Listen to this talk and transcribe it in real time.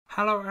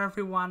Hello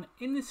everyone,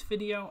 in this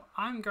video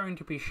I'm going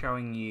to be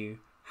showing you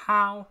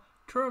how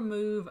to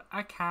remove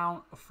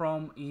account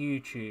from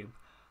YouTube.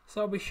 So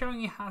I'll be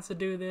showing you how to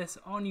do this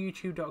on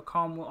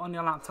youtube.com or on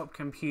your laptop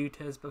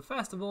computers, but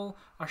first of all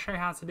I'll show you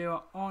how to do it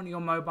on your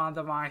mobile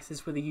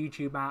devices with the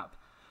YouTube app.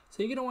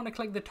 So you're going to want to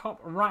click the top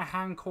right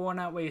hand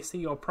corner where you see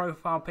your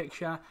profile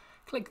picture.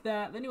 Click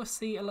there, then you'll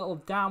see a little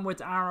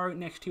downwards arrow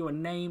next to your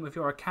name of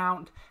your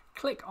account.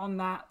 Click on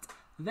that.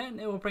 Then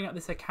it will bring up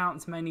this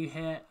accounts menu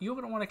here. You're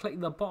going to want to click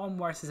the bottom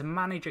where it says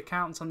manage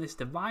accounts on this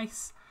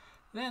device.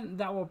 Then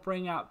that will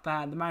bring up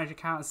the manage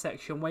accounts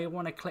section where you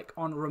want to click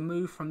on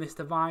remove from this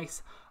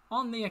device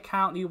on the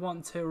account you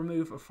want to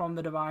remove from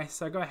the device.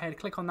 So go ahead,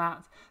 click on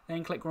that,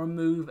 then click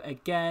remove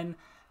again.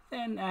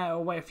 Then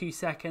wait a few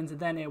seconds, and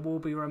then it will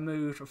be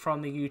removed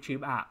from the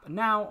YouTube app.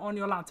 Now on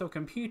your laptop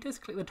computers,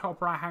 click the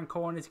top right hand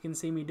corner as you can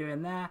see me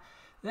doing there.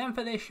 Then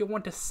for this, you'll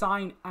want to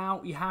sign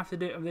out. You have to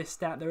do it with this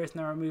step. There is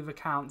no remove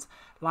accounts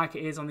like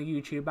it is on the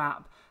YouTube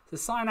app. So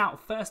sign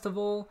out first of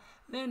all,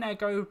 then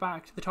go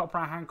back to the top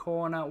right hand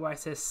corner where it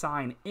says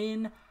sign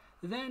in.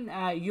 Then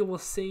you will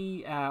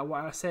see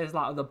what it says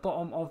like at the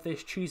bottom of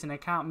this choose an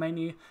account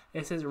menu.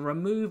 It says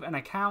remove an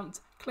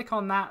account. Click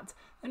on that.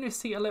 Then you'll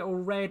see a little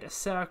red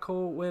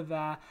circle with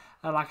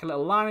like a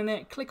little line in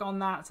it. Click on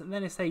that, and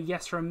then it says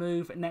yes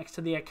remove next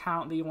to the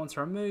account that you want to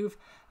remove.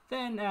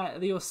 Then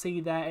you'll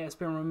see there it's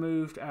been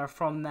removed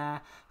from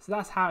there. So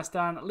that's how it's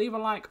done. Leave a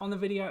like on the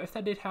video if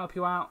that did help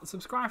you out.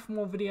 Subscribe for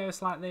more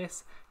videos like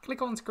this.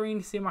 Click on screen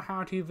to see my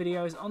how-to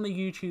videos on the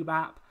YouTube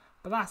app.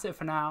 But that's it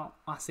for now.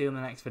 I'll see you in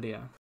the next video.